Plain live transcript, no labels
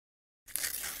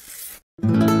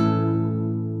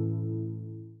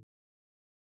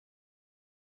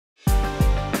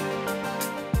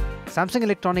Samsung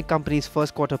Electronic Company's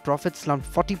first quarter profits slumped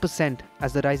 40%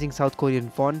 as the rising South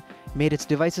Korean won made its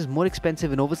devices more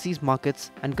expensive in overseas markets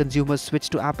and consumers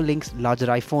switched to Apple Inc.'s larger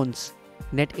iPhones.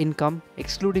 Net income,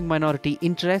 excluding minority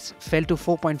interest, fell to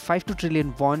 4.52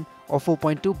 trillion won or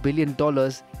 $4.2 billion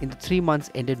in the 3 months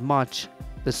ended March,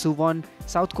 the Suwon,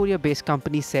 South Korea-based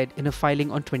company said in a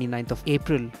filing on 29th of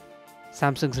April.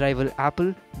 Samsung's rival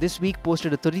Apple this week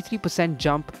posted a 33%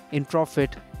 jump in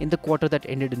profit in the quarter that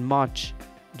ended in March,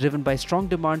 driven by strong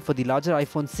demand for the larger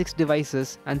iPhone 6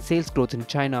 devices and sales growth in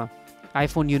China.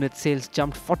 iPhone unit sales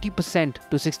jumped 40%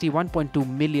 to 61.2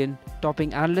 million,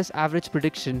 topping analysts' average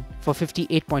prediction for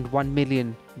 58.1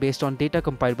 million, based on data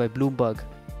compiled by Bloomberg.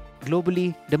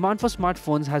 Globally, demand for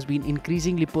smartphones has been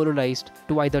increasingly polarized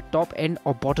to either top-end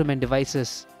or bottom-end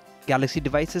devices. Galaxy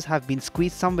devices have been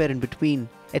squeezed somewhere in between,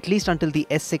 at least until the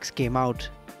S6 came out.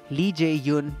 Lee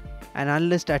Jae-yoon, an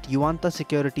analyst at Yuanta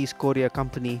Securities Korea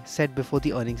company, said before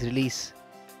the earnings release.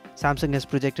 Samsung has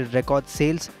projected record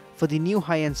sales for the new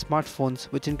high-end smartphones,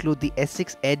 which include the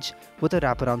S6 Edge with a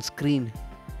wraparound screen.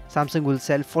 Samsung will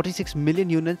sell 46 million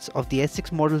units of the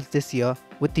S6 models this year,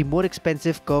 with the more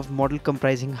expensive curved model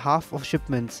comprising half of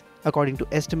shipments, according to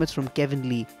estimates from Kevin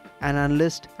Lee, an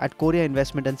analyst at Korea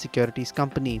Investment and Securities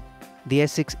Company. The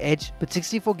S6 Edge with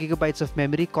 64GB of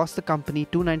memory cost the company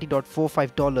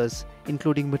 $290.45,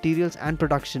 including materials and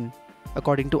production,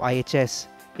 according to IHS.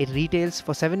 It retails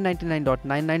for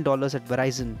 $799.99 at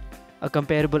Verizon. A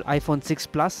comparable iPhone 6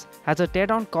 Plus has a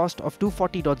teardown cost of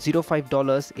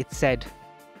 $240.05, it said.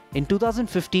 In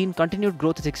 2015, continued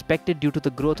growth is expected due to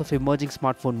the growth of emerging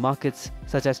smartphone markets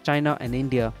such as China and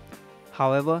India.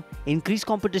 However, increased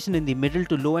competition in the middle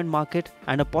to low-end market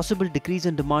and a possible decrease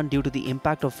in demand due to the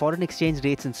impact of foreign exchange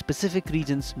rates in specific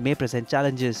regions may present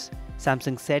challenges,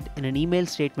 Samsung said in an email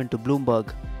statement to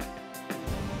Bloomberg.